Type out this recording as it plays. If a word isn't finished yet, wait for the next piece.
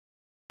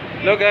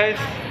Hello guys,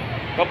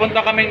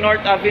 papunta kaming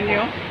North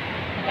Avenue.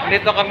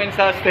 Dito kami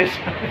sa station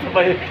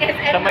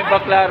sa may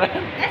Baclaran.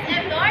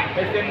 SM North?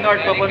 SM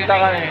North, papunta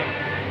kami.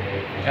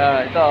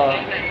 Ito.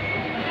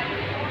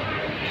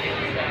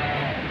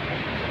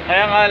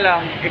 Kaya nga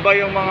lang, iba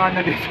yung mga ano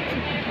dito.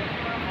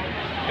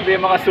 Iba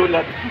yung mga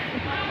sulat.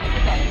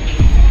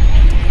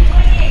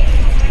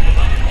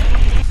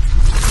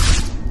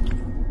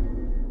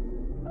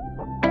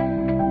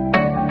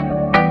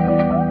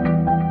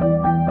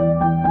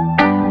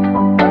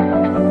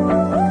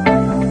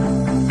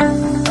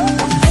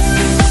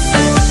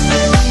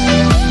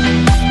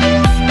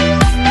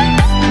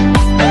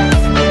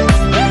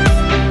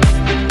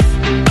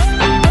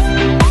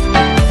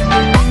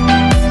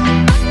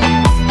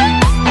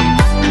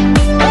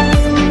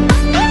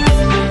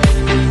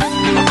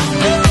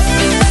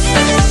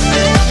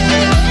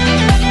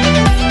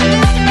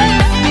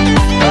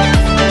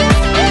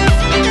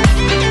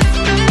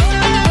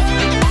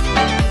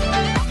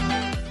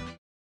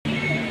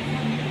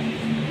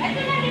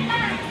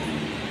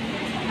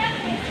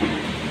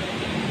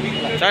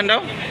 Saan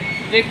daw?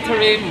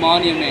 Victory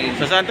Monument.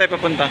 Sa saan tayo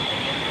papunta?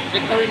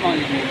 Victory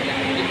Monument.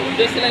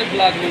 Doon sila yung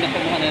vlog mo na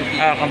kumuha ng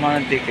ticket. Kumuha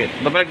ng ticket.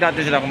 Babalik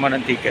natin sila kumuha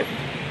ng ticket.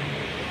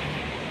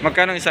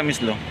 Magkano isa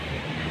mislo?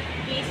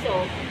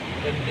 Piso.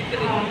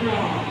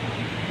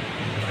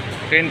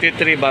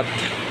 23 baht.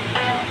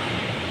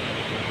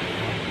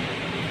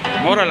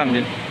 Mura lang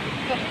din.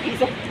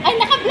 Piso. Ay,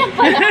 naka-vlog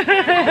pala.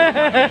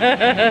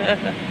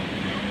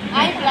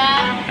 Hi,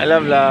 vlog. Hello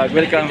vlog.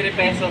 Welcome. 3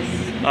 pesos.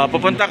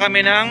 Pupunta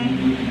kami ng...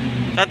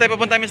 Saan tayo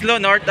pupunta mislo?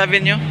 North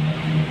Avenue?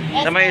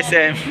 Sa may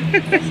SM.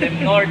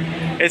 SM North.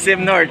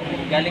 SM North.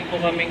 Galing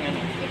po kaming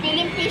ano.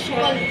 Piling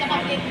visual, tsaka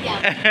kitya.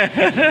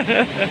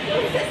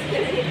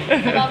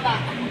 Sa baba.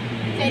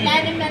 Sa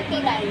ilalim ng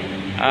tulay.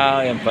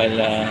 Yan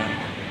pala.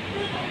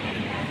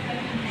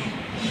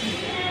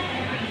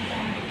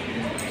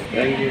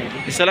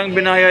 Isa lang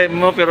binayad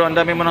mo pero ang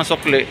dami mo ng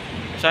sukli.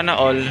 Sana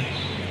all.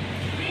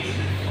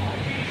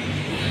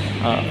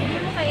 Ano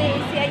kaya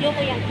si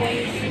ayoko yan,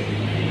 boys?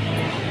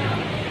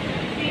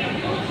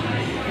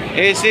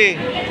 AC.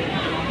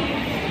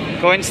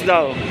 Coins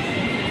daw.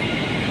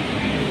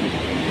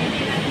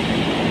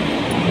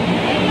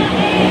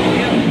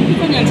 Hindi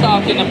ba yan sa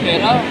akin na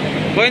pera?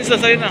 Coins daw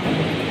sa'yo na.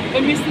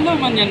 Miss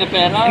naman yan na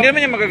pera. Hindi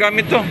naman niya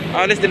magagamit to.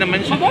 Alis din naman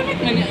siya. Magamit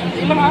na niya.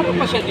 Ilang araw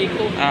pa siya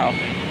dito.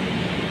 Okay.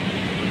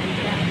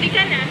 Hindi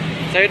ka na.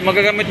 Sa'yo,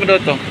 magagamit mo daw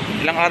to.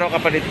 Ilang araw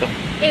ka pa dito.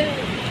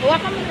 Huwag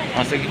ka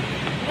muna. Sige.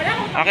 Wala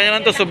akong Akin na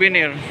lang to,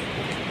 souvenir.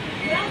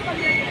 Wala akong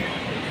paglagyan.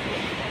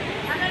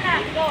 Ano na?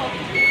 Go.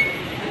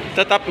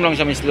 Tatap lang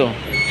sa mislo.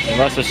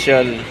 Diba?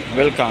 Social.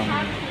 Welcome.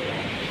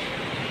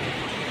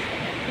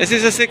 This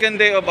is the second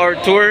day of our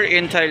tour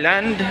in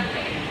Thailand.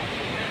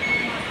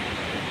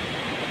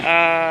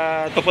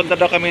 Pupunta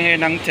daw kami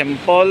ngayon ng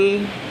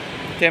temple.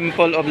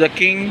 Temple of the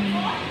King.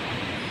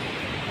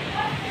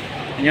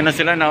 Yan na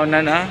sila, nauna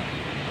na.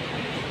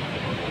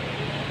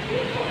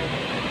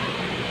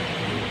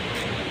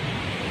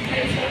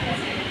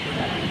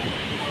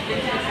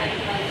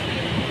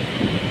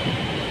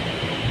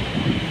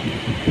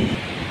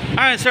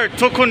 Sir,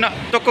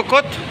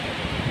 Tokokot?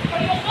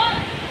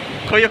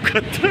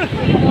 Koyokot.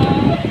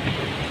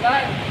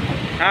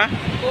 Ha?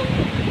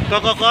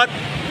 Tokokot?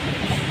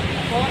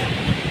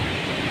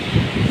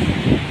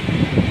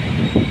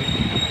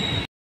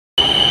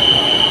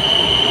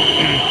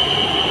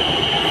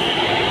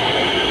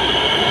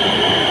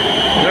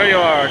 There you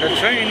are. The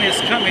train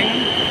is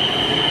coming.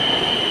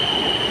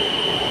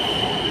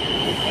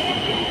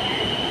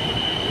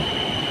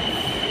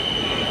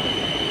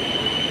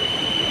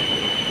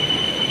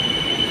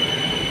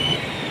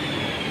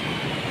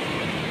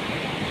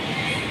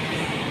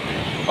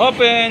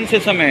 Open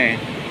sesame.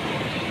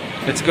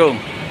 Let's go.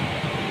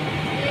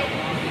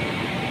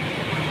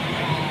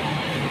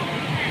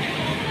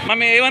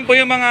 Mami, iwan po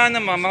yung mga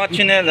mga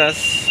tsinelas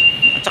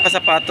at saka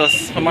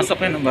sapatos.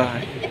 Pumasok yun ng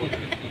bahay.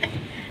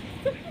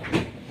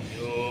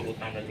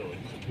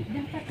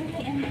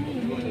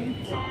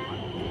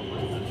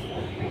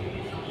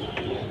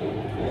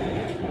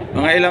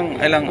 Mga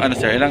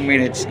ilang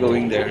minutes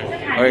going there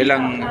or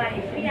ilang.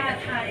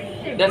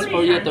 That's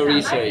for you to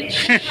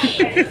research.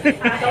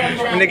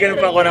 Binigyan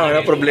pa ako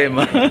ng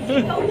problema.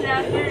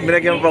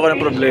 Binigyan pa ako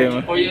ng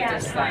problema. For you to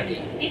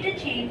study.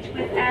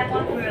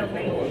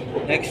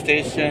 Next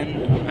station.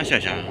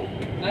 Siya.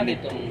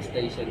 Nandito ang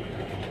station.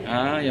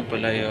 Yan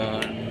pala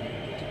yun.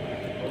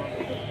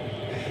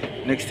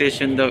 Next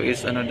station daw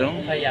is ano daw?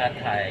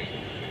 Hayathai.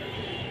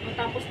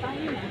 Matapos tayo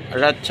na.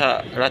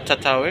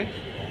 Ratchatawe?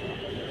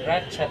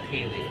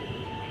 Ratchathili.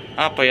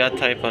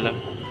 Payathai pala.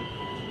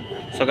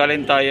 So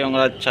galing tayong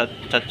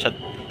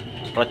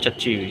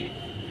Ratchatiwi.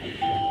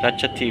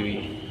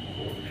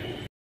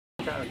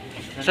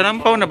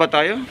 Sarampaw na ba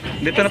tayo?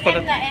 Dito na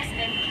pala.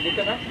 SM.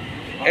 Dito na?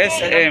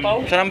 SM.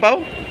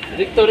 Sarampaw?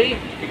 Victory.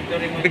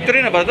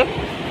 Victory na ba ito?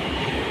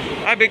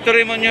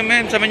 Victory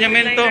Monument. Sa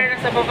monumento.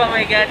 Sa baba,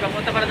 my God.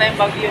 Papunta pa na tayong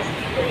Baguio.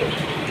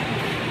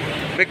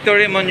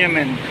 Victory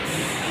Monument.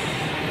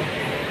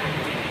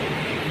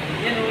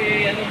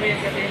 Yan o, ko yan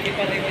kasi hindi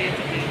pa rin yun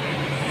sa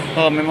Pilipinas.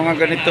 Oh, may mga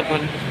ganito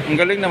pala. Ang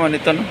galing naman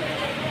ito, no?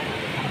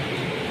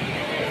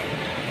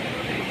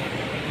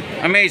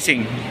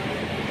 Amazing.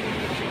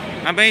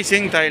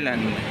 Amazing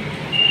Thailand.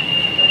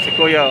 Si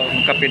Kuya,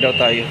 magkape daw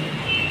tayo.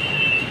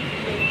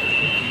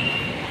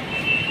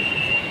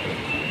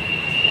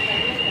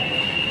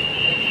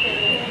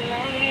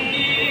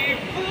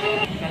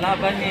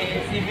 Kalaban ni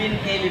Sibin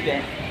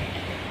Evelyn.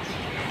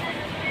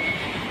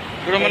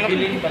 Pero malaki.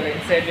 Evelyn pala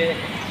yun. 7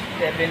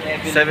 Evelyn.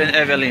 7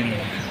 Evelyn.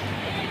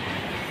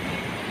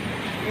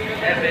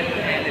 7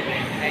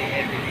 Evelyn. Ay,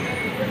 Evelyn.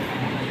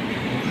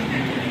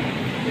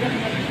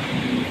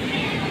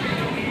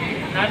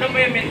 Ano ba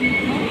yun?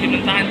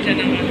 Pinuntahan siya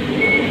ng ano?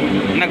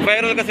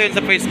 Nag-viral kasi yun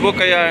sa Facebook,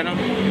 kaya ano.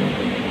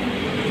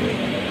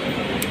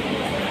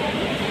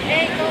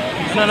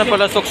 Ano na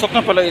pala, suksok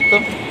na pala ito.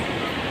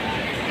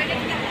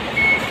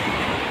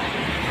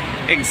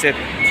 Exit.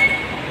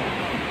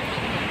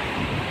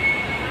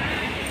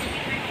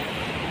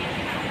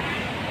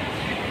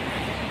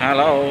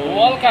 Hello.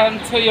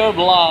 Welcome to your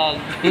vlog.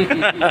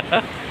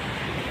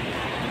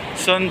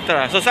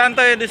 Sontra. So saan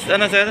tayo,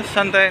 ano sir?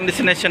 Saan tayo yung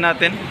destination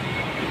natin?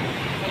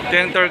 Ito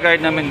yung tour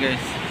guide namin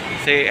guys.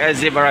 Si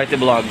SZ Variety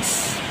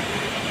Vlogs.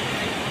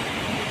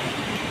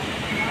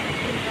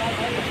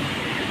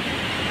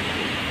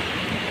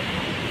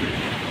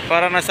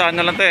 Para nasa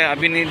ano lang tayo,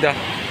 Avenida.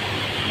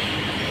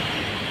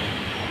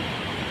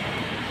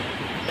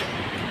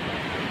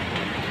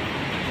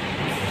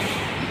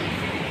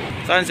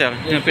 Saan sir?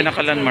 Yung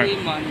pinaka-landmark.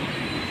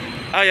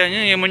 Ah, yan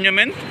yun, yung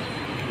monument.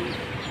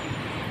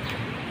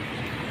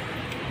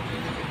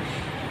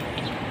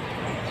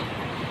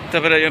 Ito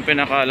pala yung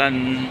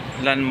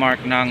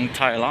pinaka-landmark ng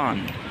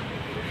Thailand.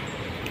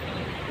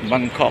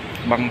 Bangkok,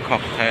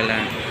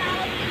 Thailand.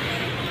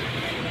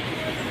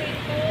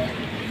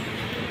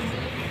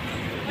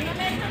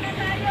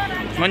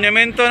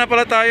 Monumento na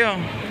pala tayo.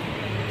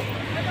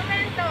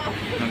 Monumento.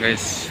 Ano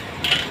guys?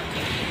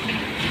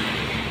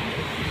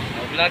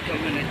 Vlog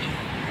community.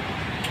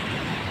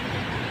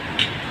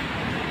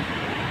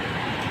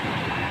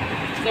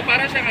 So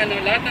para siyang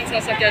ano, lahat ng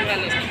sasakyan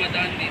halos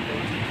dumadaan dito.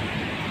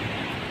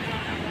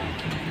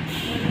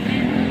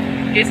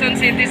 Quezon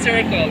City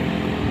Circle.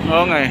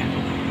 Oo nga eh.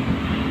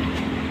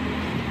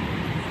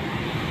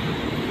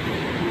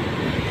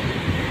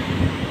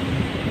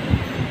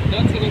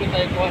 Doon siguro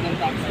tayo kuha ng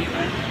taxi.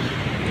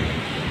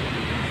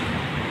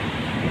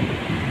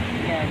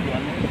 Yeah,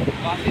 ano?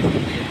 Basis ko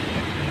dito.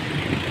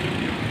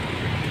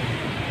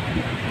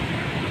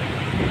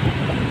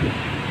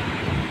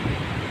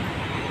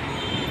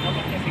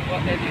 Dapat kasi kuha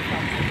tayo ng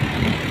taxi.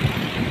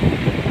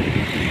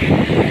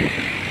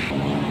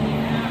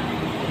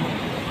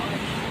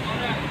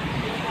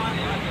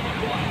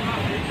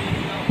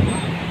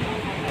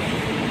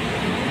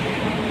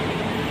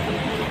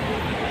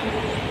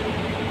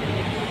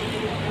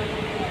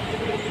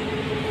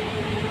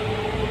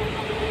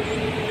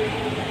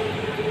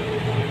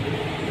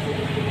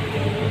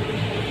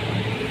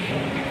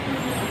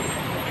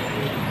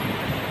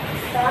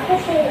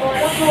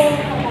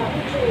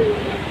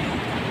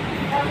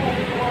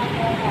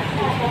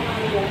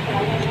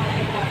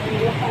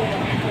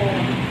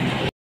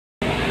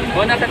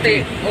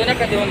 Una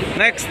ka doon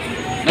Next,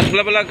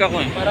 nagbabalag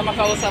ako eh. para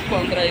makausap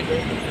ko ang driver.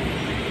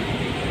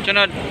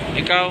 Sunod,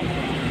 ikaw.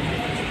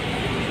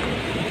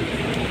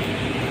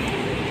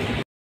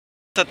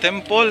 Sa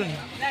temple.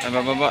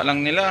 Nabababa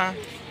lang nila.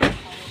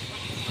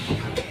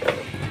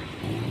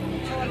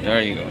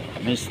 There you go.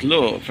 Miss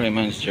Slow,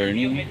 Freeman's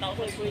Journey.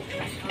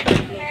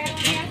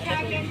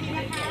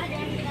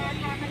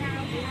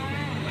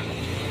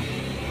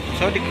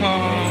 Saudi ka.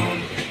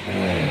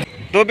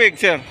 Tubig,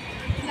 sir.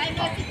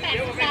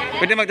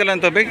 Pwede magdala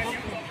ng tubig?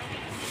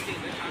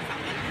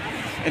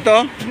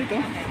 Ito, dito.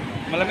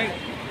 Malamig.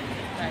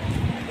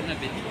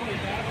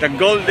 The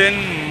Golden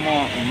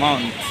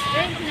Mount.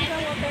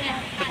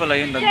 Ito pala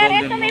yun, the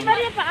Golden Ito may Mount.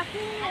 barya pa ako.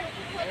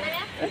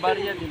 May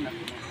barya din na.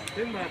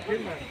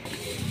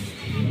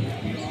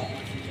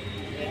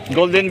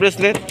 Golden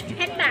bracelet.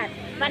 Hektar.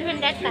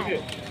 100 baht.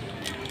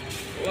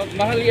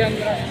 Mahal yan.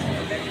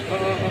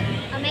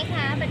เอาไหมค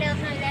ะประเดิม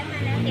หน่อยได้มา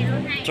แล้วเดี๋ยวล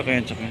ดให้ Tsaka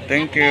yan, tsaka.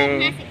 Thank you.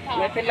 ไ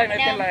ม่เป็นไร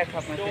ครั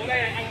บไม่เป็นไร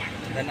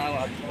tanaw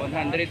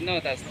 100 no,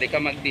 tapos di ka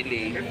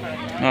mag-delay.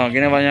 Oh,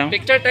 ginawa niya.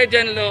 Picture tayo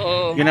dyan, Lo.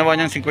 Ginawa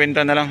niyang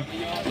 50 na lang.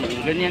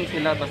 Ganyan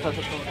sila, basta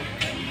totoo.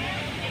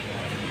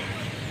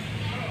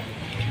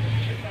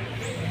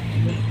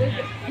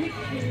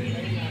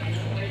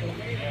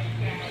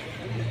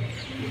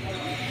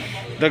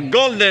 The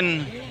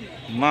Golden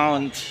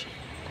Mount.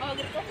 Oh,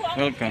 gusto ko ang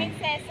Welcome.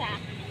 prinsesa.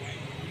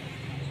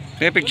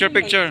 Okay,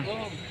 picture.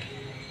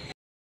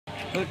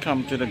 Welcome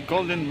to the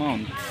Golden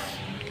Mount.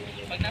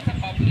 Pag nasa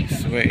public ka,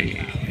 This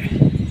way.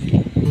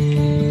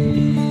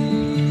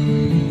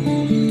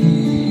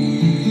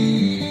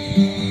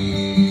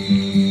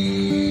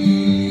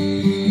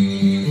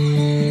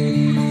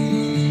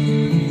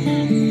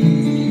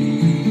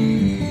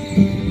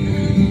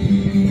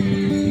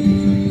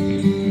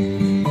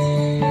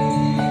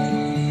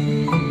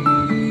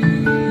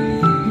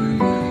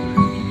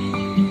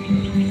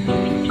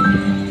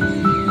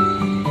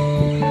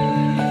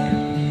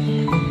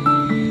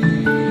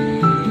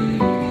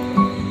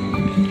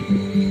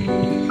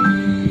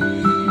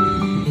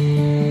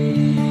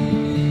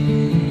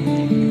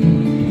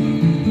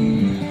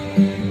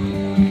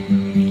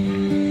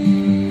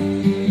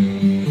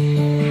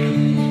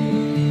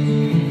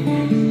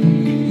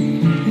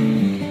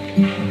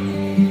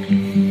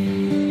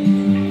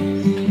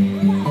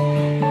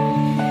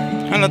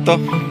 to?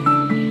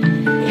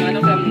 Kung ano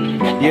kang...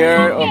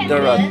 Year of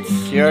the rats,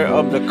 year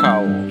of the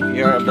cow,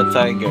 year of the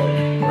tiger,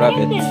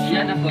 rabbits,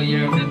 Yan ako,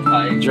 year of the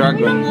time.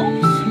 dragon,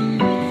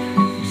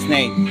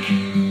 snake,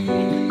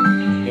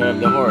 year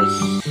of the horse,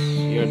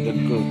 year of the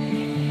goat,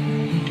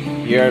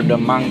 year of the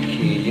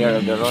monkey,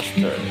 year of the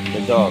rooster,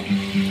 the dog,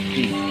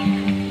 pig,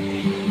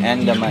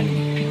 and the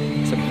money.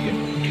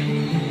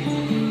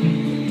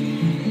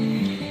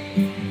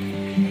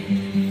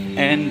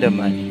 And the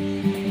money.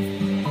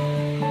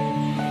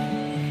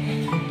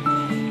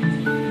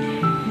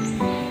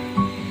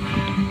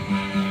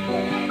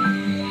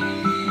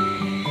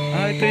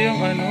 Ito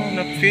yung ano,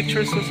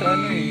 na-features to sa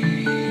ano eh.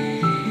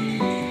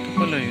 Ito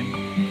pala yun.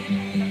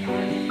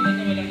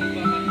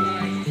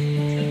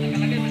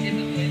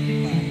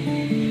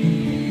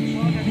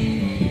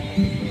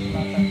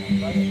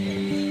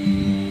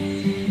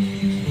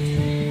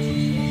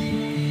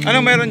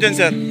 Anong meron dyan,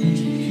 sir?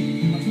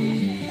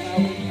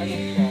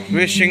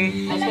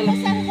 Wishing.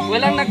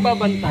 Walang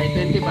nagbabantay,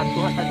 20 baht,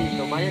 kuha ka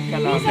dito, bayad ka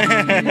lang.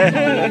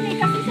 Kasi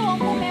sa Hong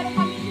Kong, meron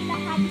kami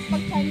hinahagis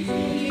pag Chinese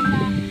New Year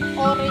na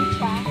orange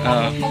pa.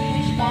 Tapos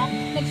mag-wish ka.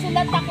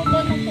 Nagsulat ako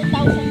doon ng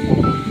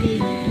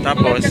 2017.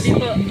 Tapos? Sulat ka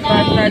dito,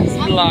 Radlad's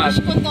Ang Vlog. wish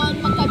ko doon,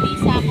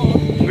 magkabisa ko.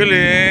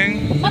 Galing.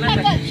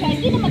 Matagal siya,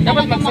 hindi naman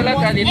Dapat talaga magsulat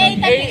ka dito,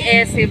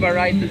 ASC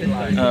Variety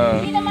Vlog.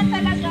 Hindi naman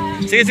talaga.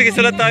 Sige,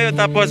 sulat tayo.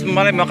 Tapos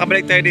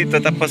makabalik tayo dito.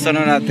 Tapos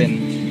ano natin?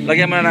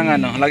 Lagyan mo na ng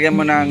ano, lagyan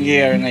mo ng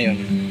year ngayon.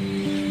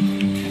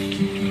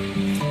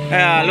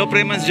 Low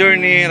Freeman's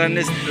Journey,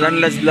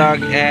 Runless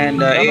Vlog, and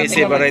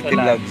AAC Variety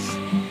Vlogs.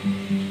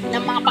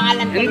 Ng mga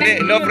pangalan ko. Hindi,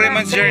 Low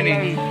Freeman's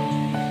Journey.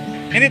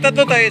 Hindi,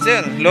 tatlo tayo,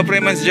 sir. Low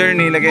Freeman's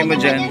Journey, lagay mo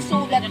dyan.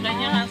 Sulat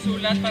Kanya nga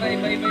sulat para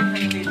iba-iba yung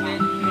handwritten.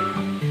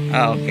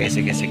 Okay,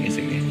 sige.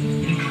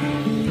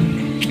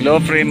 Low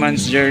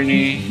Freeman's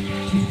Journey.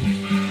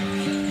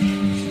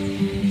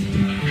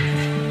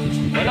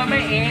 Wala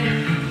may in.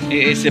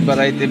 AAC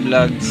Variety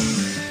Vlogs.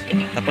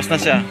 Tapos na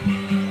siya.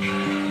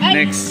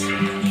 Next.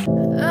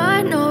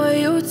 I know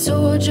you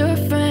told your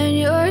friend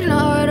you're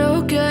not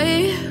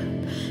okay,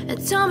 and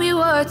tell me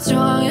what's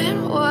wrong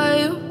and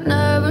why you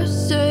never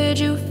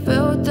said you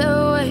felt that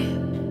way.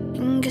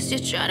 And guess you're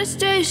trying to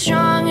stay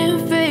strong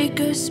and fake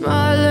a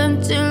smile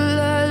until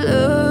I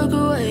look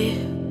away.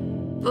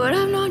 But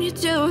I've known you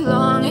too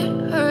long, it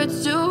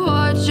hurts to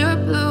watch your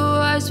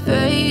blue eyes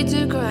fade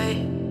to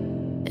gray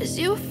as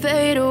you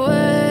fade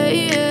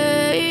away.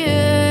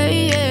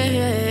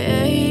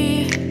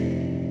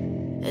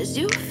 As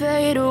you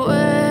fade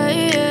away.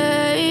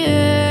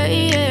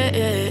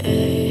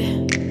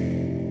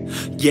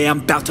 Yeah,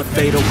 I'm about to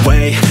fade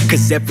away,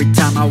 cause every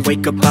time I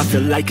wake up I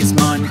feel like it's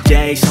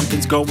Monday.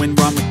 Something's going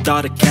wrong with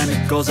all the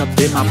chemicals up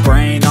in my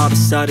brain. All of a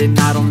sudden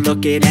I don't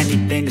look at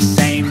anything the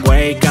same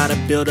way. Got a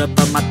build up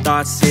of my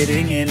thoughts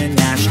sitting in an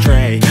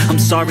ashtray. I'm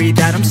sorry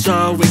that I'm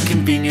so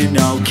inconvenient,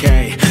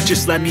 okay.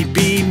 Just let me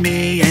be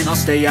me and I'll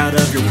stay out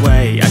of your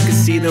way. I can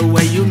see the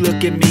way you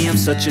look at me, I'm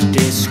such a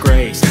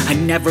disgrace. I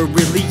never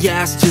really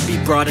asked to be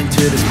brought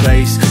into this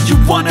place. You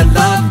wanna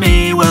love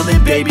me? Well then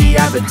baby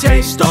I have a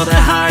taste. All the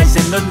highs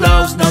and the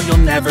lows, no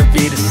you'll never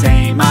be the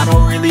same. I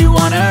don't really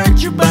wanna hurt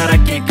you but I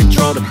can't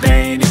control the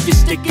pain. If you're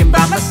sticking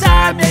by my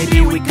side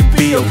maybe we could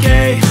be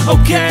okay.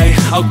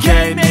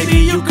 Okay, maybe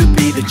you could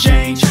be the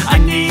change I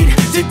need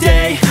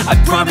today. I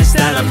promise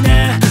that I've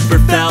never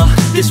felt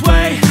this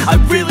way. I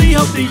really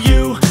hope that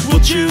you will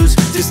choose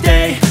to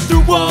stay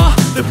through all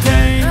the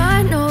pain.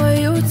 I know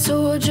you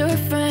told your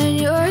friend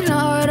you're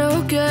not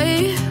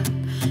okay,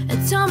 and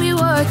tell me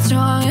what's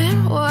wrong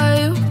and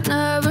why you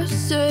never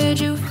said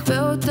you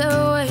felt that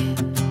way.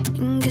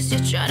 And guess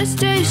you're trying to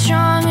stay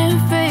strong and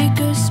fake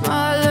a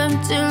smile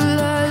until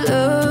I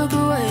look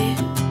away.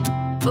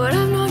 But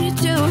I've known you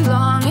too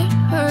long, it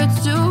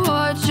hurts to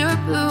watch your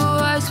blue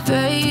eyes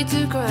fade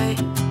to gray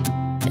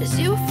as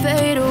you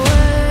fade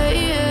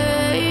away.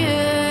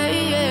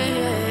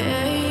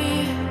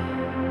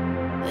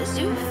 As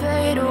you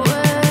fade away.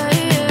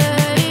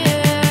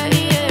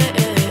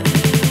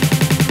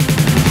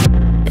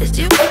 As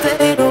you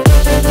fade away.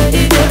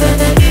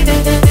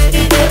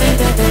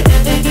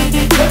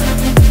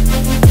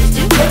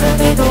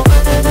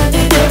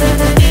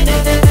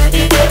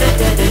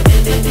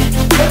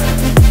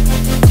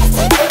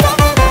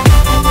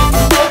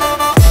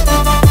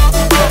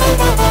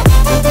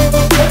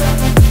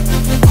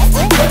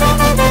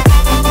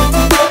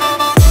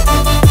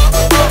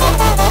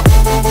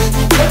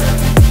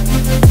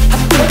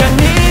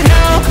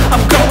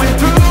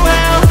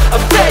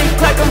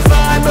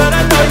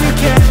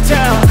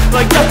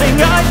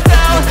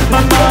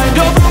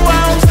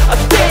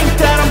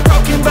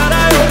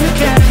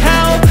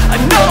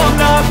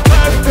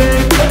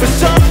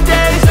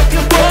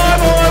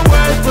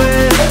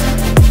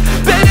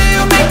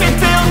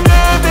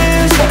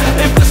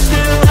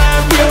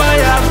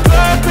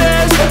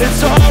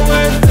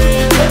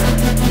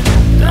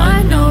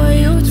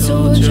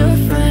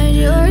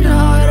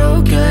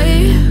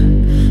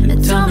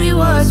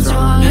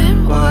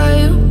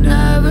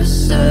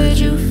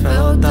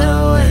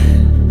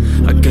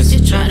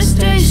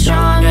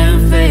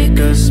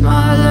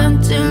 Smile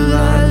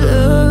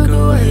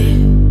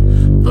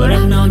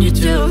known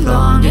you too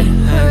long. It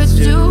hurts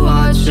to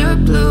watch your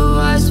blue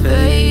eyes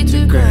fade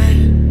to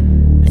gray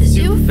as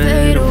you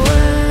fade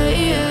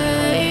away,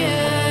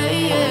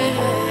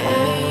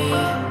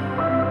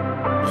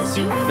 as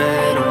you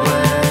fade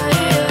away,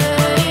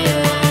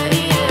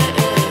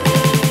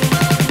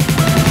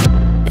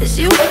 as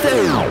you fade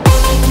away.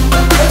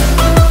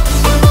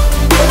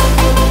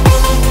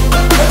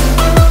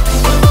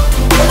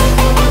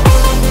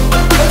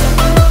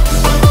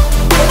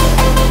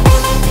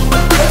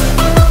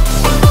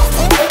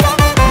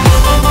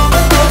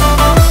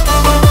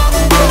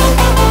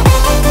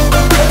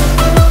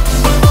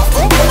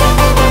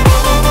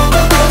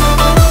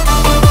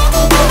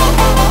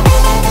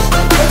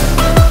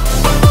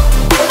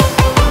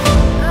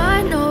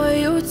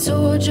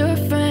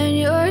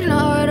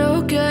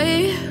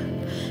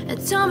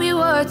 Tell me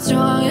what's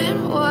wrong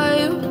and why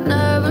you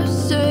never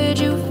said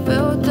you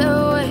felt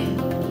that way.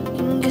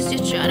 Guess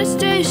you're trying to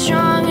stay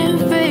strong and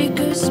fake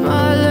a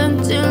smile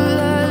until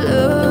I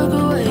look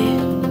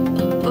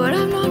away. But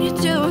I've known you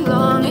too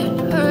long,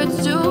 it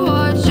hurts to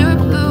watch your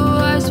blue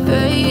eyes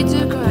fade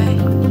to gray.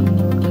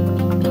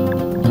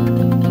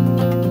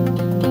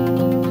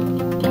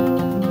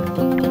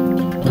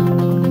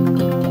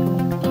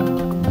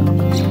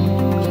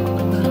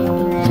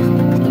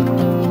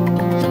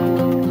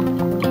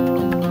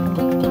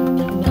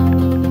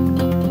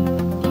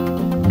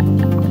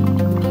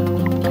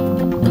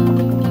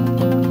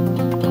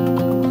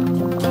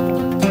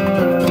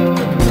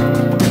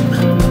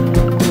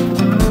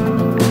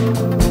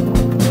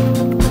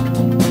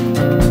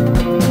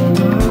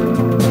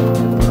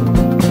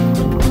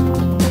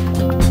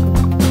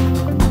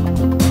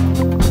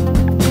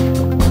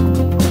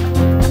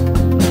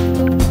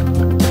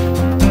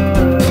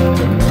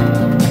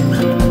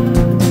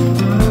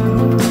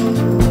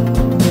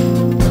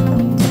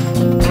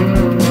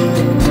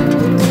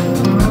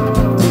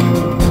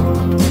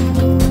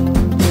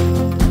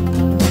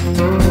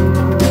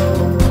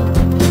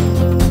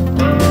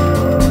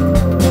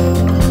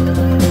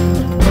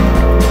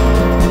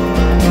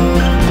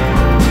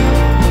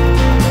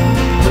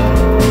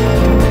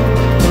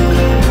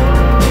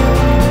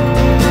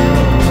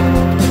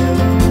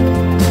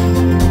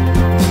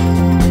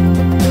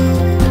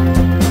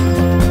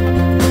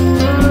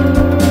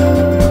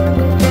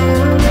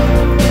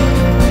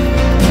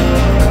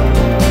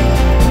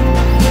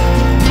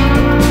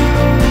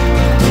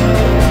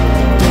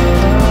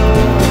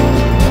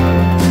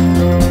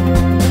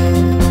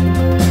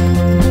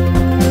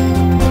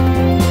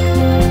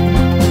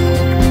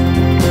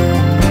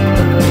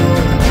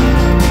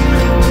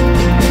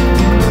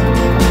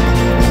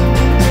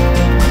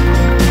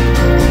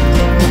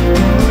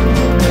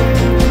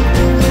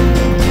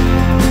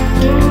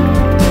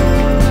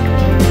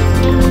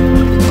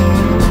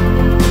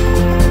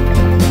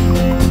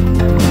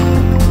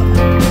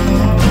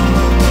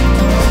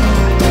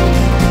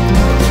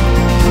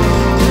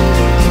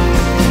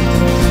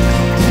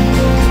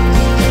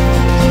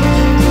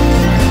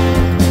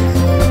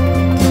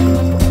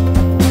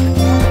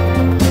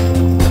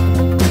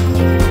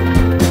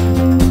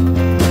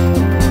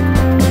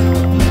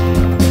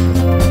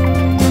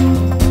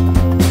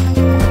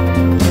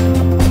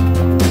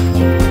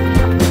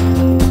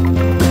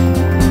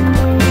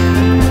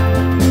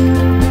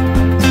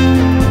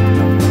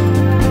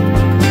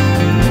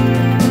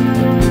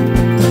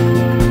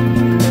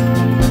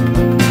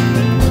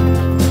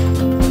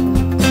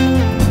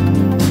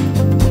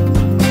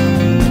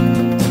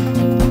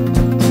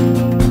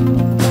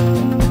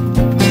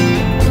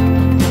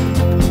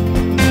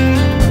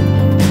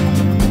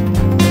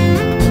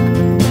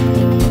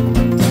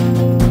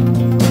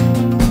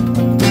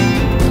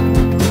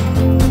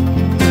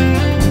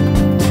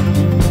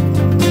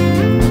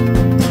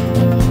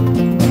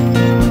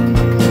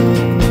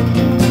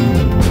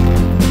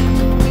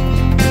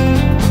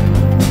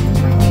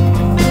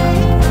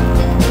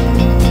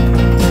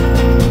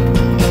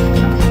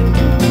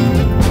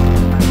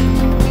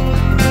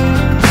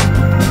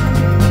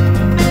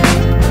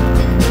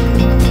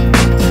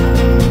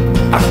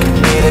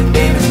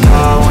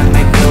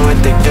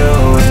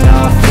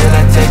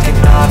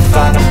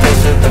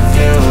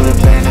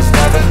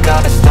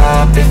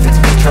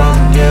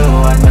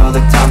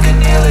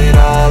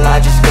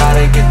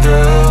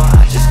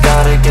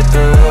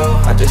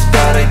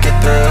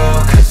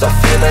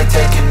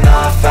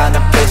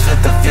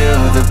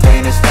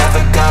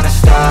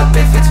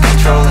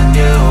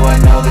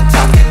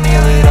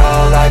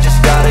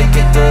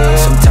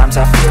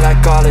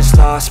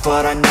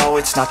 but I know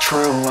it's not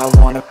true. I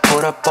wanna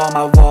put up all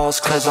my walls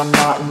cause I'm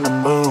not in the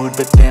mood,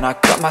 but then I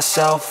cut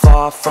myself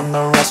off from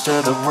the rest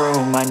of the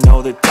room. I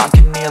know that time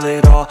can heal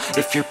it all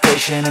if you're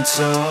patient, and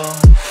soon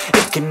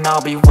it can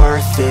all be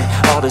worth it,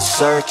 all the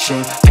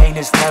searching. Pain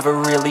is never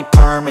really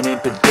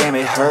permanent, but damn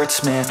it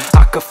hurts, man.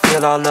 I could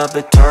feel all of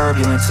the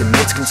turbulence and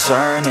it's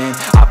concerning.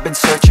 I've been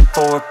searching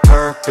for a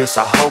purpose,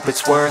 I hope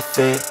it's worth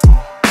it.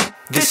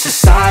 This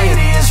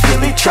society is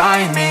really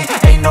trying me.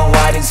 Ain't no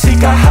hide and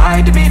seek, I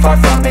hide to be far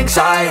from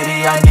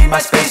anxiety. I need my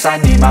space,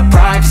 I need my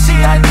privacy,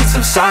 I need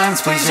some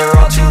silence, please. You're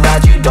all too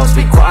loud, you don't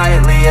speak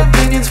quietly.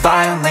 Opinions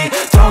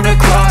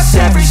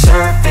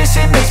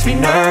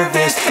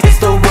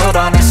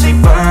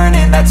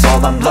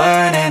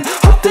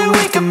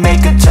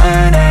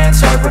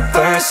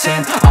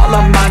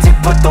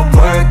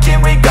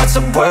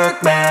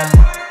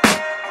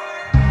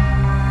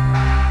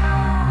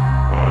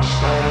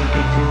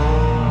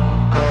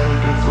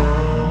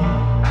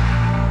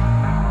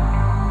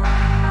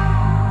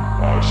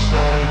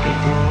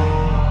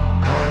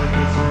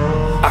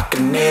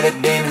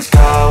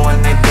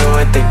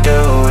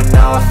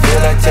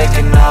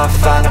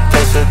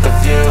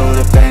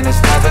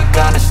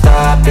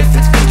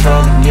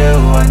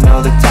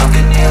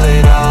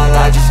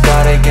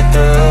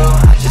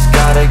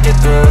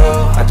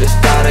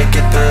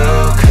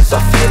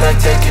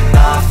taking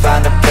off,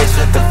 find a place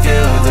with a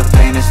view. The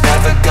pain is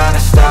never gonna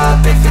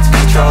stop if it's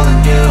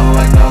controlling you.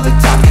 I know that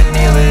time can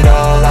heal it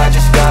all, I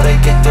just gotta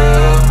get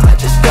through. I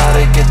just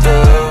gotta get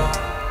through.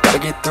 Gotta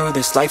get through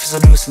this, life is a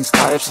nuisance,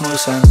 tie up some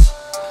loose ends.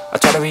 I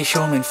try to be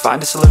human,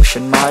 find a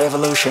solution, my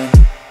evolution.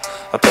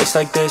 A place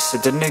like this,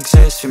 it didn't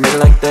exist, we made it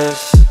like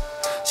this.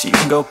 So you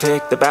can go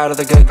pick the bad or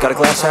the good, got a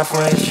glass half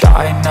wish.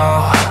 I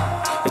know,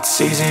 it's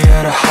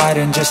easier to hide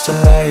than just to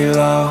lay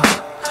low.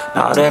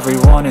 Not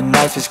everyone in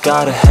life has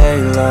got a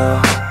halo.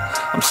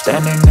 I'm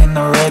standing in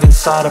the red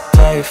inside a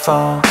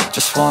payphone,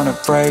 just wanna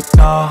break,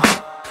 no.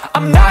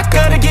 I'm not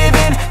gonna give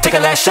in, take a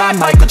last shot,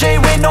 Michael J.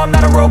 Win. No, I'm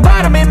not a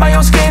robot, I'm in my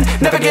own skin.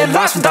 Never get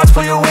lost when thoughts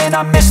pull you in.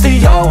 I miss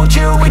the old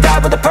you, we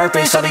died with a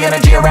purpose. All the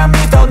energy around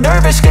me felt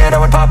nervous, scared I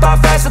would pop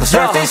out fast to the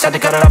surface. Had to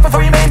cut it off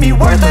before you made me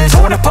worthless.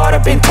 Torn apart,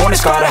 I've been torn and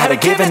scarred. I had a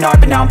given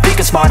art, but now I'm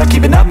thinking smart. I'm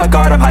keeping up my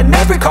guard, I'm hiding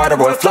every card. A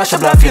royal flush of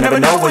bluff, you never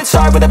know what's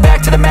hard. With a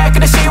back to the mat,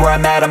 gonna see where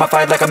I'm at. I'ma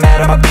fight like I'm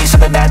mad, I'ma be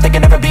something that they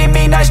can never be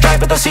me. Nice try,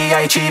 but they'll see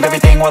I achieve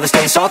everything while they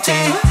stay salty. I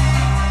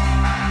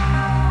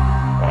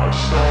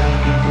just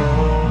gotta get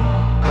through.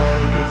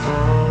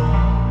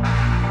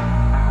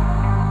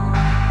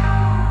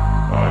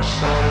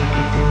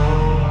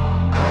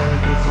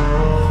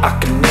 I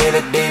can hear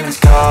the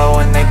demons call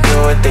when they do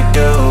what they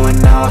do.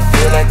 And now I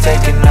feel like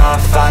taking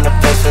off, find a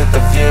place with a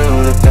view.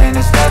 The pain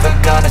is never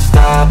gonna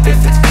stop if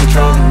it's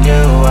controlling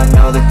you. I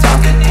know that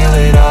time can heal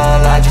it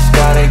all, I just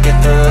gotta get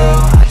through.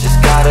 I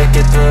just gotta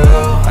get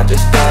through, I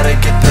just gotta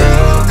get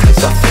through. Cause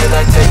I feel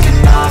like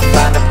taking off,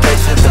 find a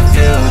place with a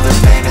view. The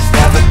pain is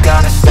never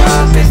gonna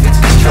stop if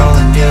it's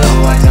controlling you.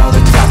 I know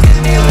that time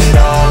can heal it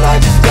all, I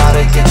just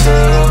gotta get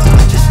through.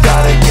 I just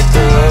gotta get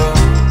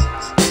through.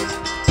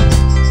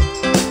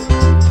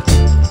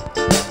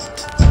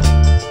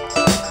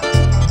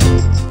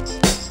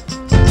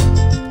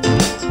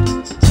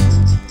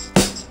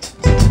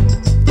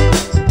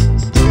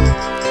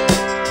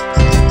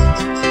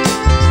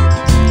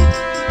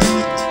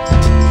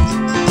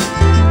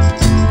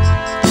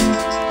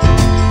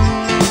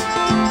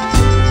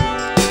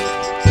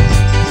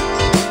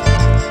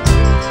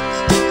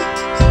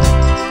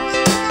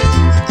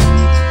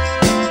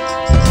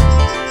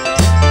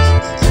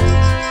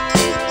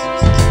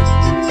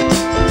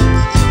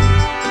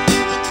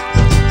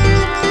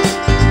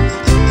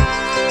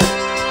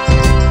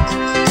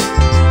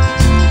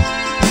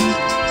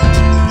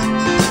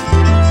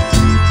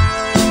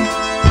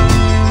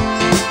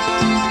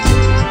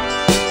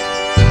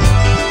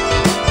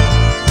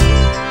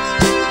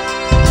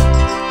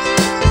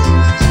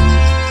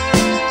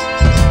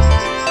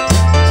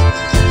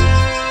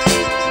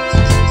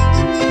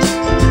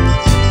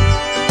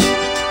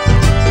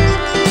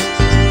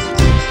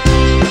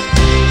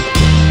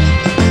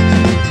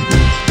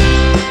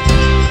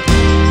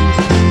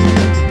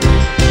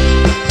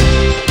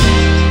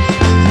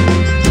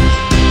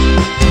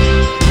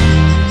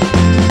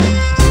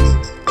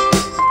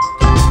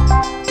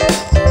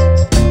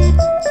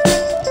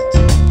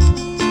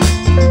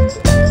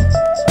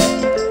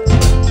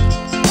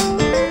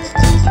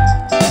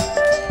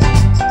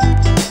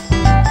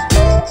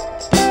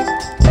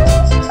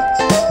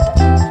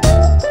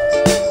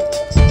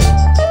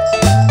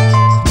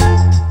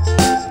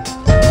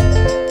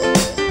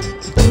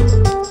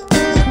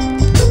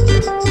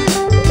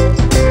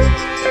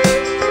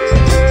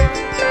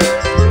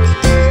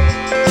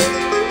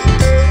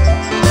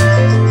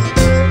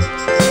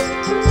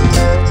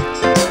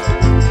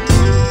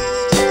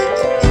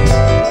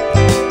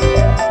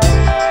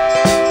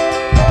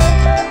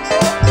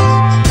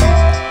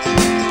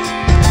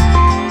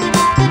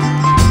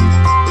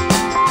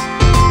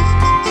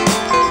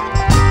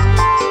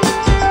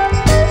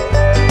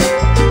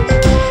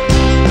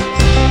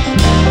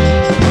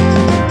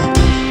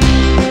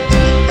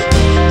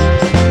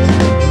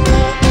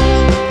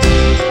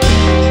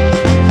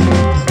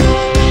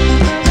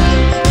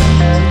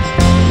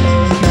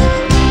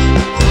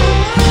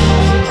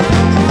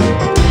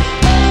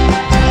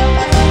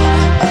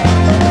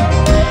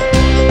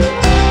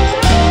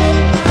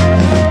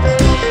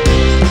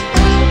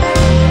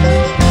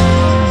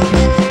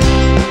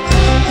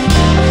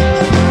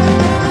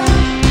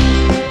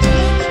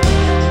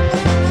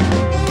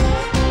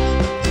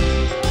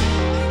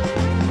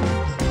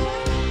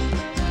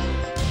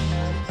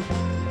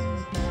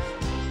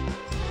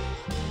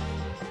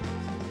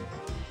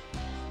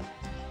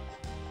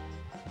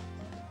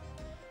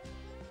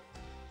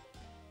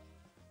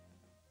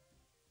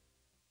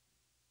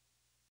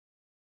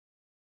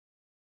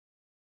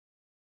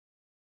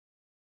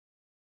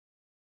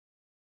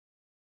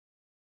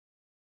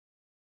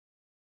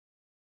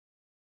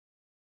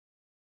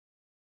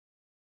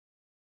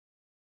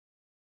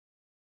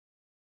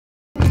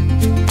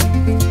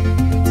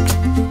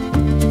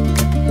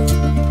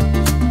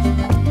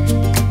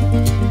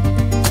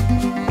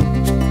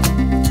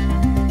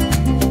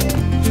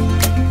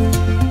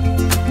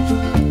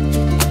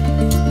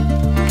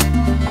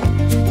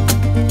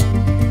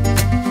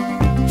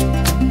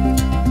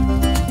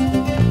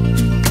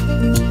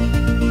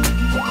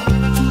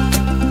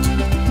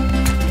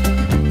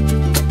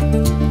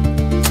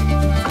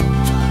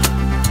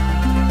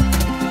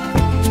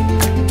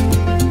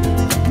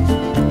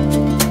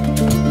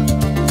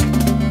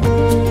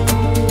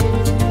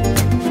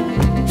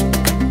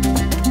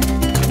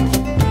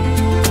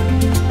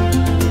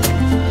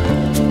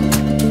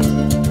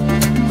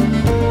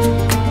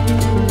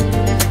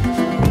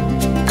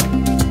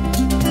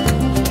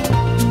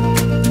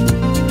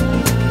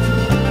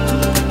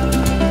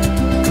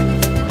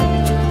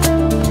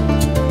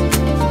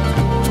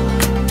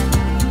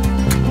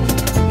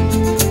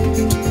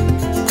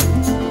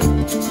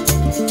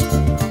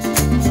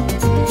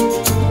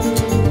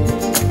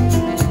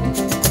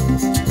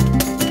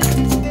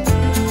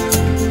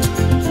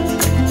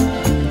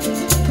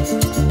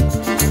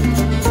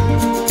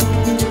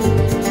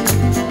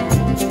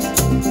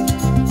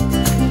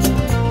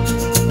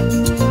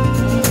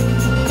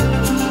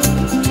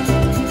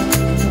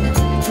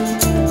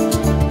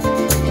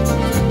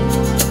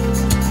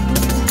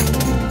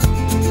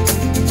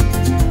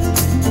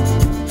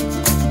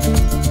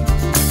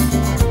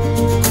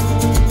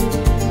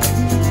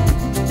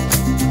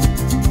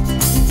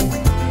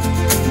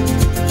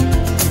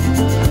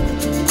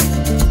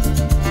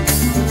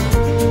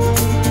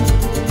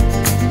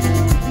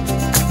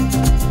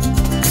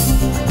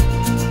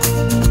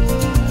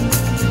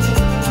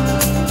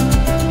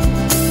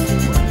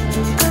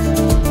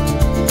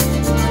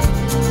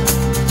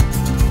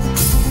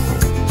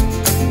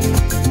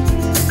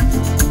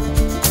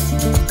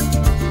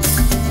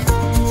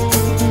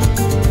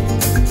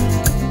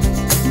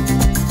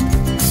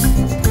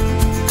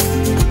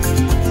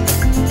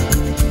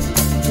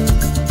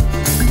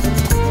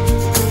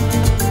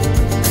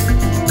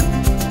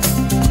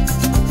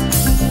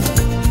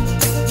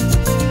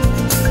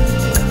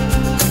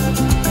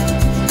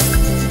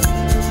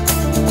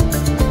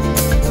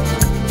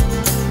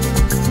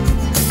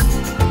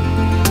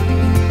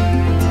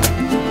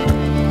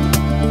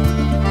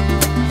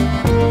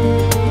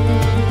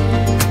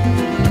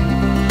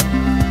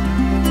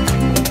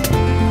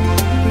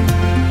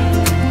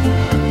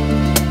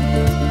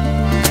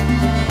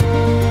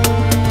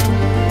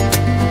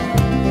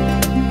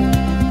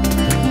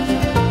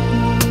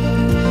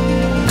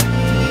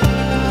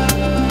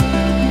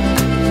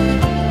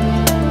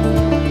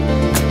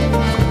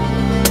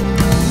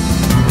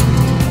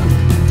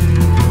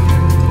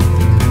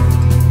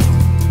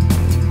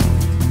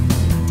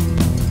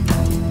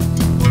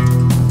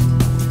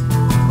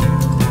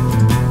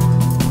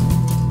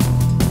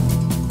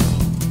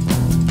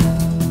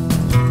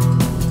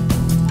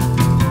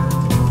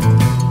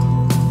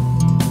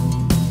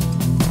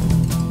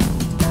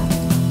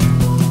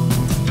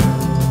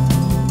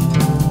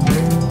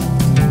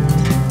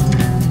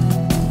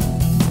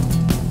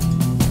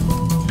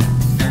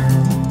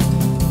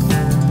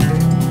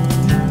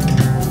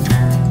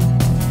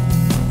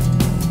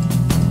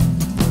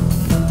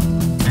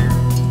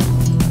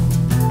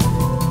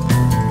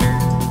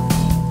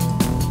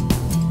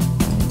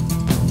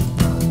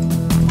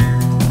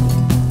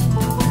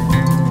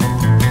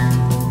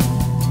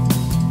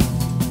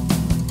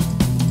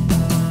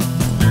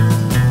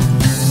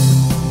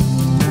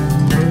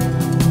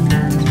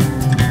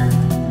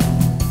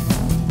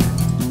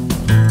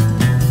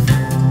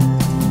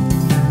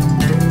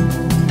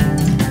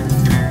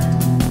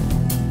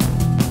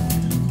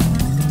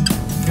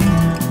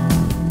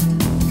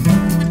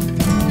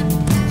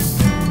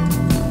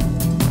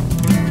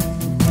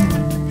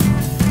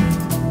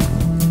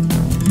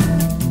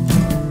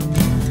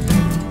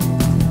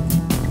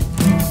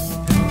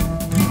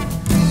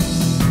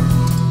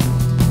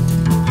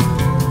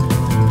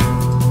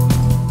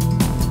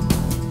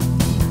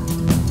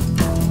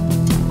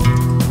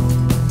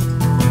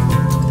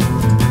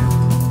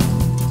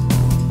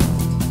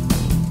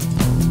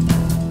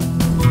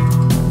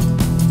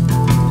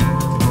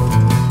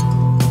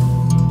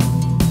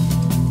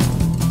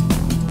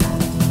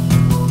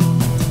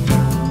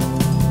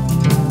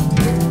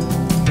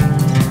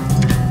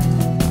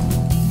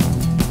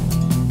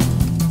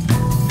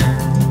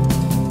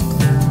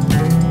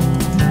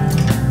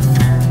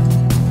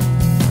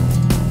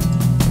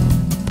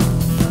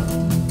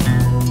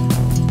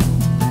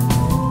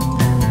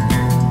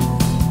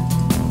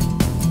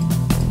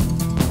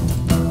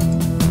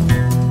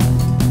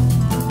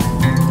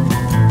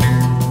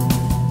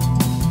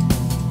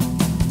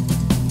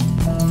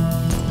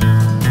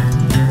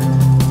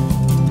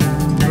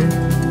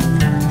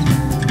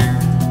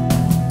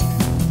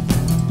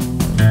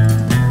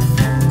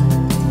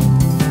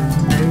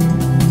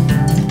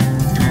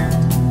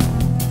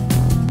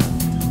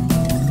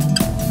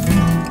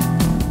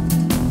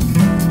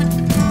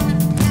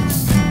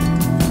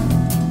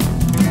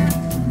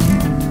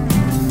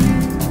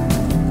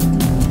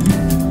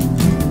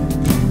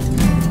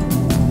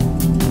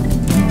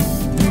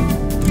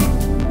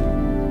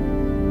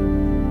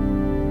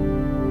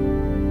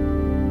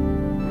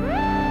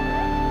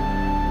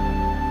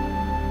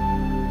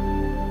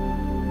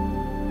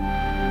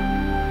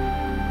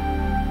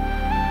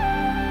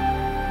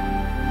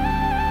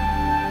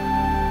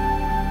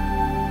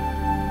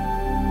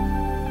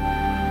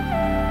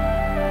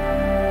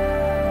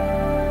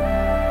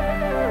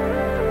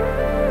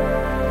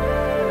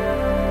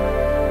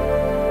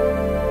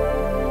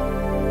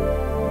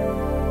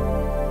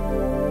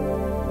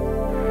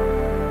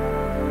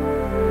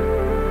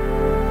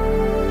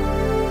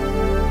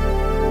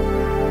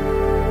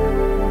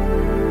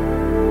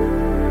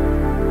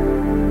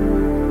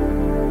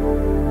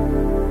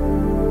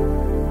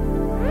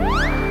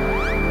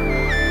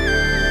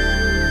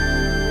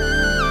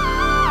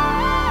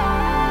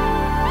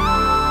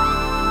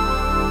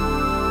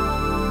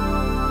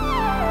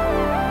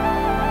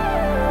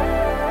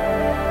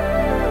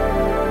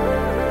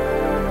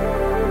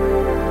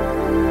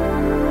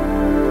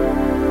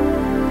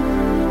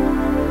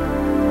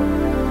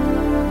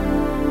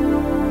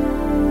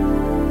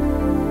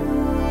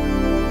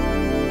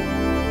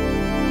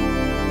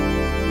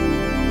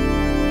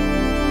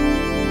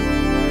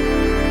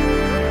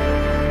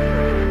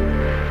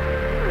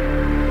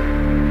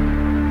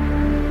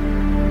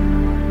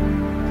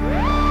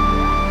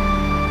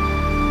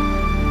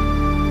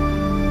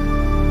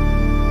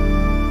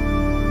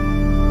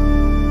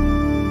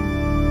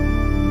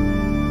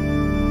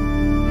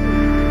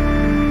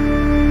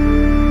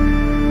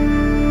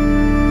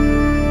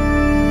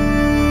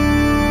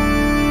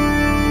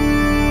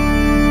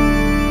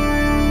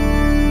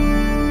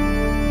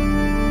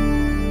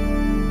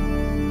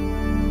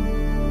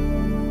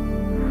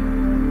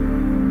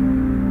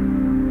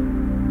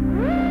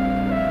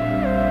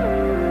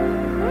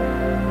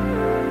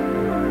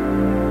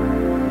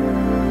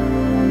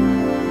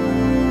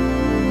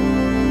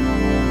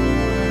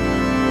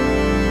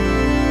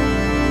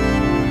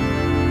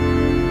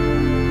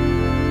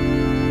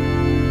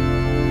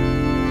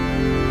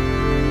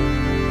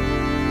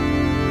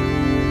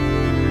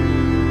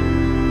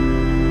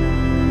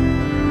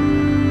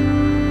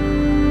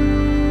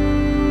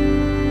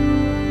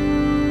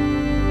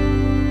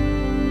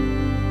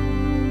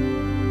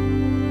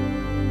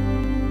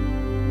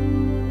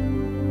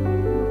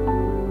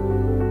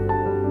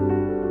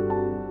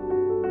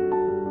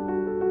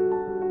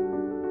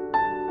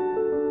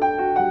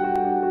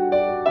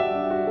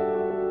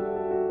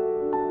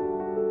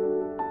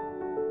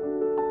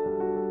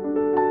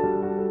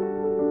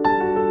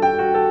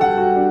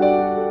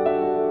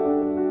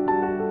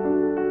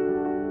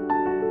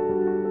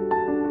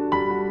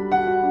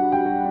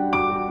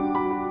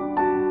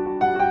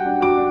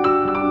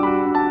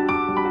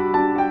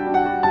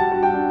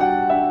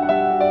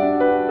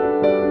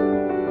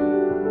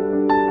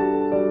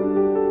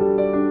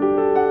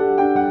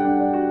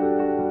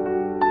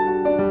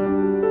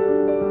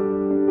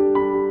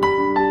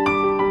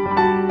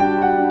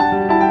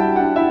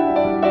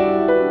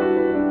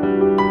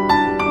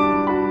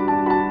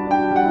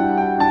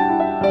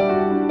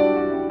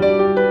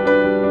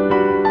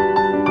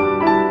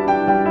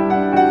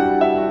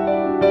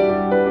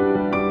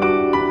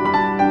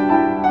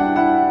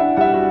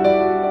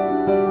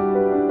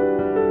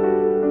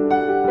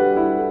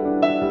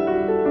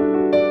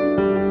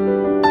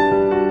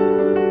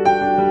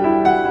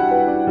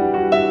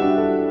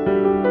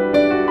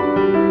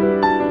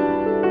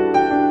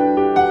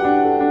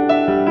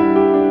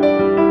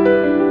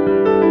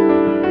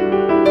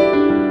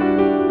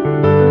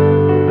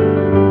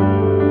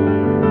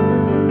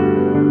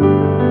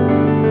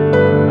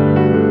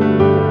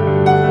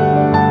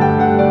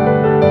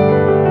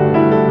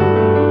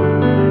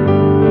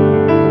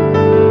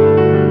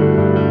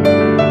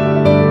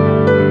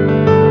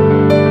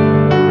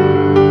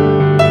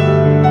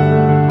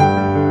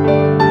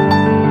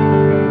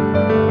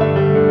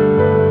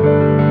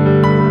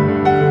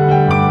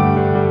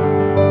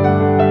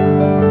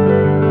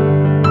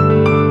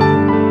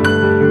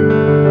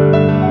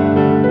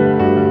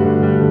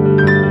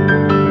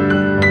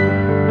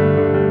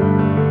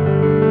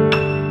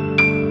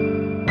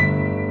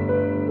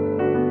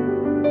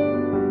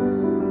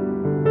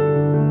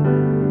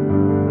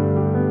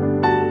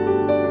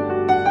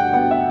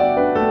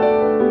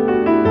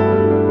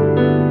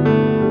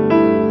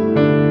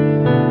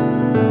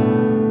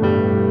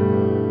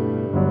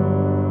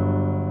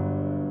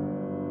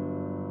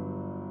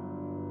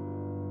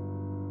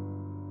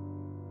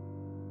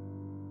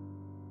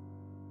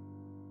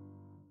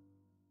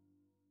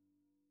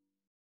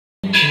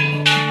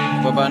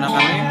 Bababa na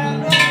kami.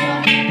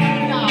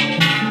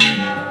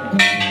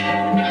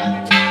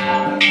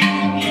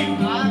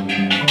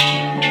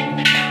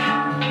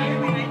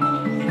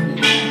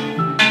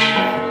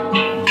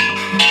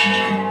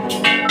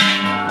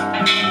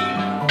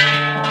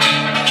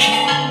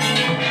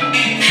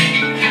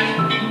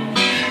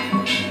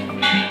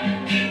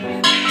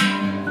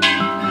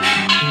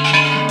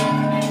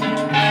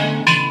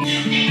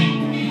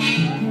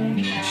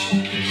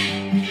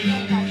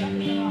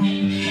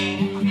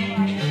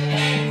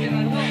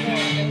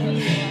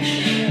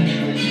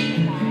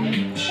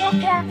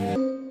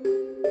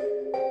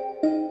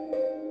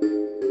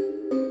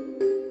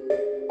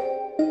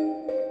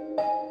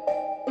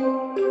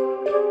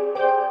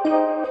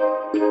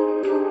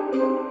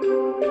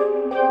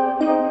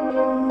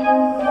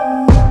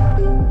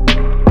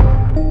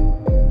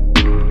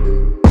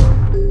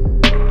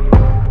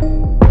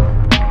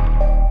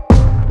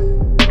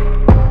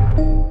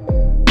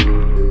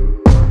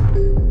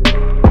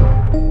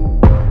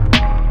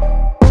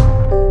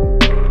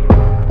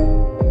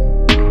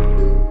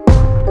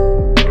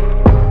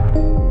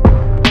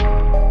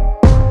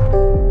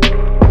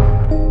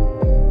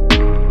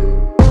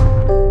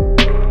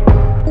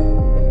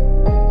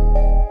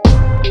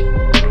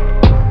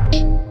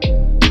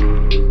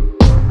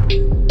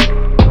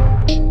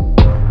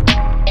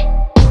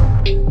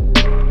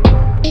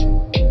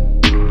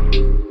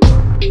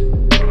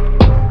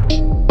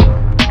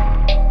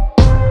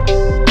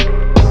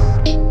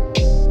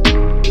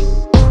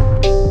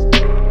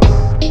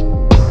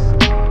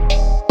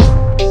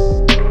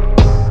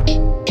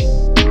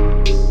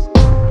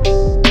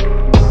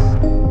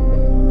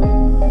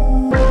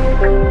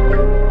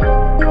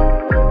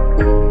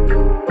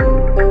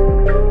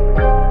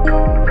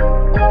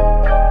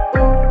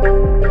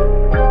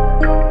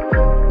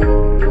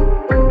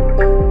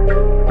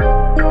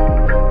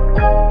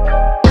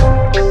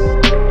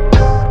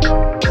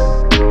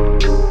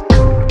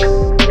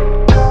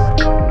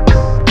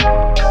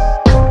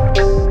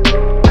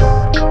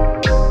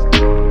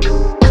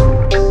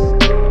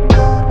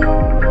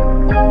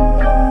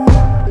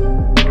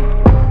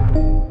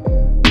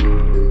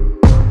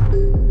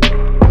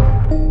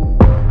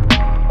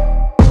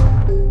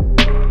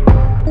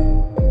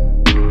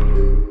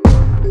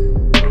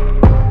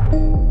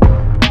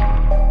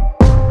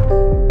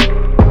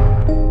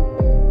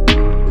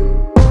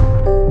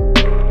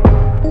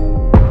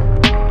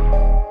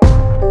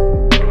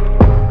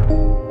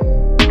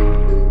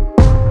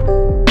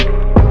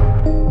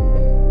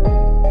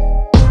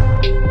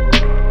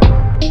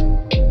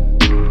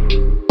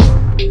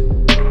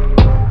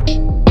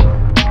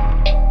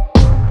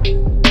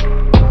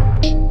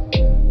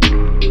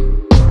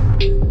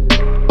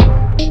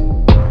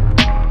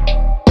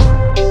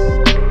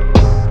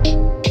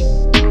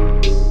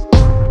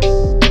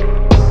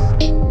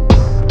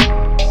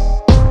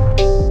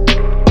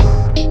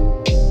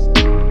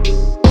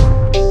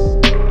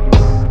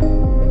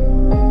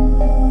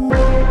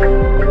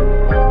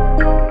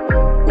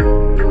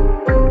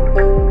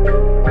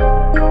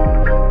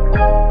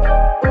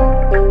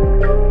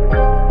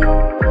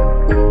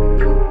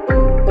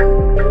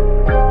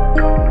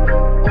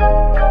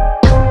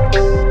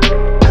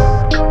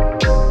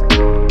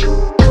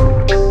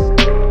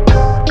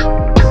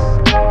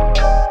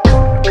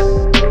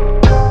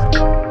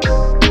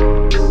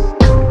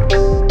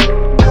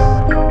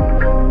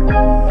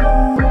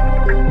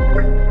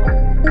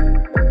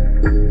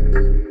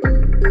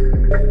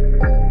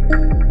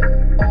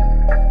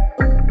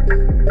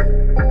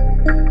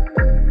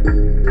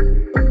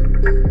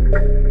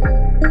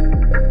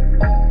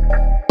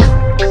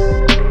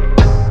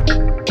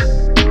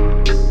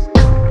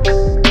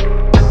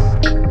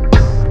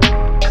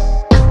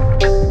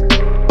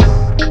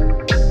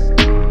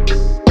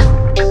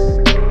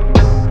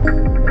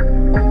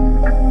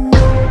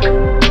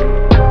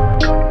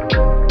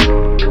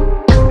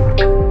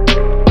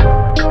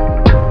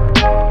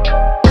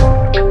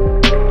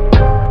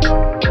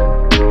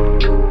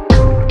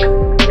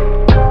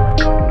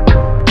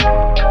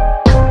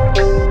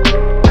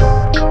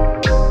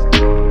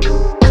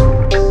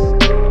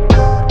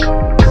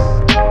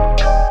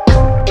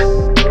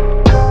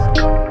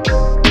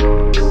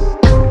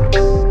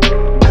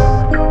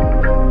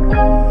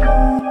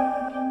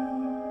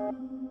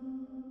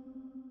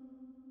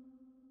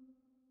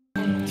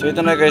 So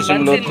ito na guys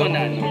yung loto.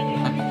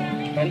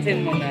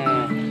 Pansin mo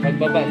na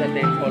pagbaba sa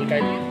temple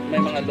kahit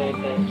may mga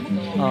loto.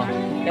 Oh.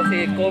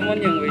 Kasi common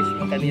yung wish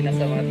mo kanina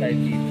sa mga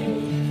type dito.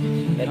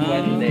 That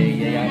one day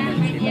yayaman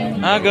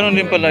sila. Ganun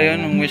din pala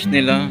yun ang wish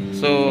nila.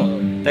 So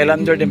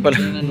Thailander din pala.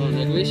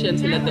 Nag-wish yan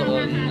sila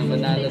doon na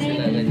manalo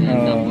sila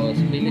ganyan.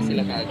 Tapos bili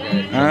sila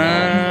kaagad.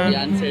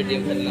 I-answer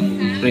yung kanilang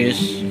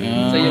wish.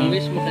 So yung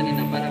wish mo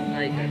kanina parang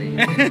ay ka rin.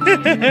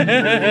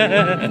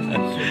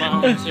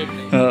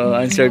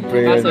 Answered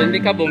prayer. So hindi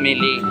ka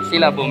bumili.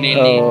 Sila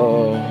bumili.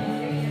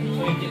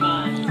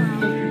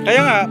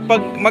 Kaya nga,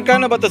 pag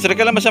magkano ba ito sir?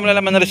 Kailan ba siya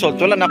malalaman na result?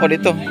 Wala na ako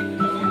dito.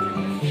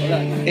 Wala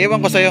na. Iwan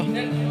ko sa'yo.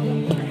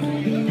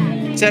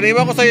 Sir,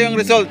 iwan ko sa'yo yung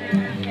result.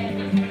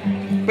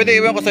 Pwede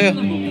iwan ko sa'yo.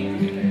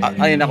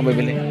 Ayun ako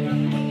bibili.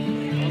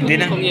 Hindi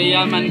na. Kung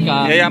yayaman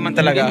ka, Yayaman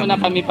talaga. hindi mo na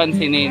kami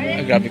pansinin.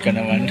 Grabe ka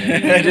naman.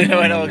 Hindi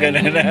naman ako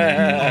ganun.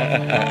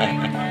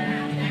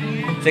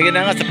 Sige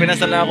na nga, sa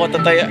Pinas na lang ako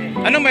tataya.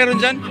 Ano mayroon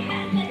dyan?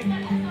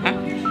 Ha?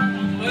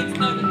 Coins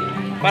na.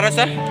 Para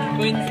sa?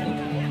 Coins.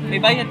 May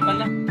bayad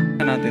pala.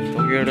 Natin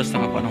to. Curious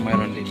lang ako anong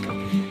mayroon dito.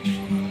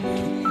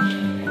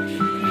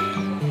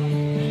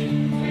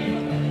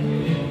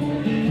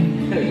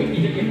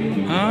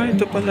 Ah,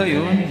 ito pala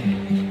yun.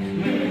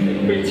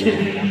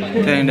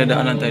 Ito yung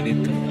dadaanan tayo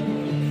dito.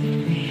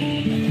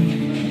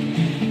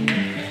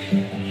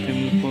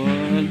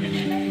 Temple.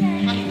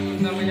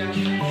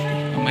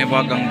 May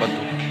wagang bato.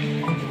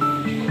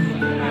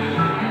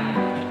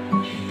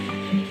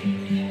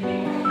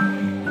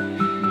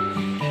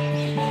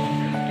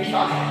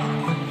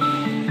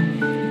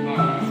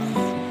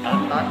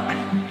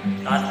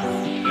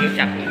 Yêu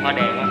chặt hoa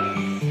đèn á.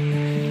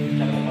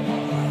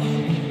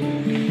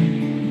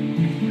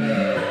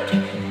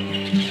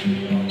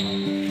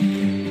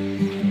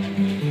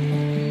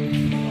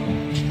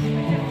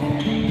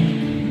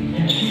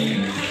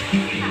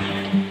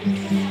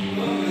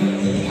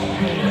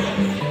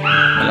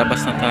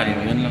 Palabas na tayo.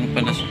 Yan lang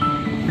pala siya.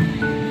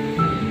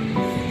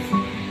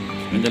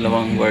 May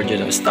dalawang guardia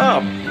lang.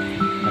 Stop!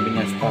 Sabi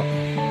niya, stop.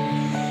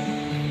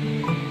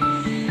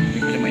 Hindi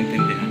ko lang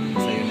maintindihan.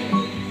 Sa'yo na yun.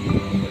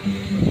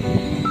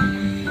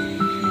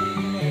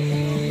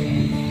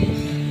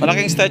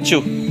 Malaking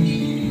statue.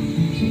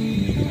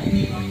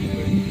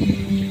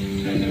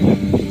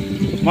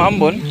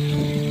 Maambon.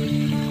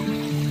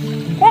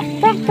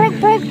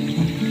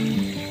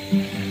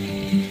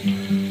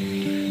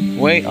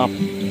 Way up.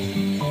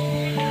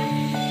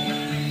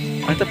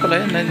 Ah, ito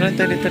pala yan. Nandun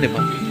tayo dito, diba?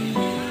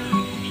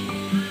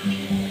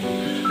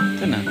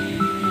 Ito na.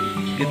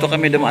 Dito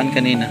kami dumaan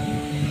kanina.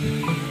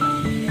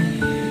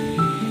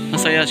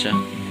 Masaya siya.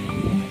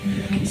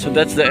 So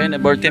that's the end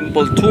of our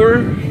temple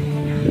tour.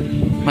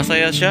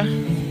 Masaya siya.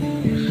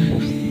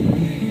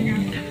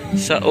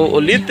 Sa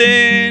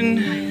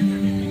uulitin.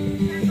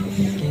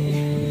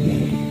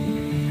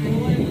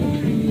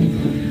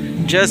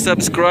 Just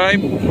subscribe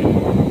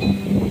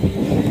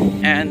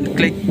and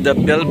click the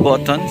bell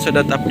button so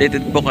that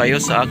updated po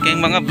kayo sa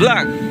aking mga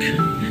vlog,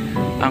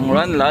 ang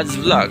Run Lads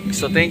vlog.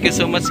 So thank you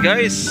so much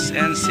guys,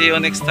 and see you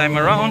next time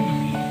around,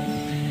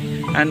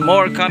 and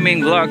more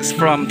coming vlogs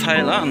from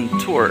Thailand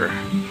tour.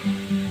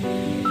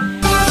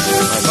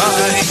 Bye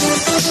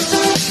bye.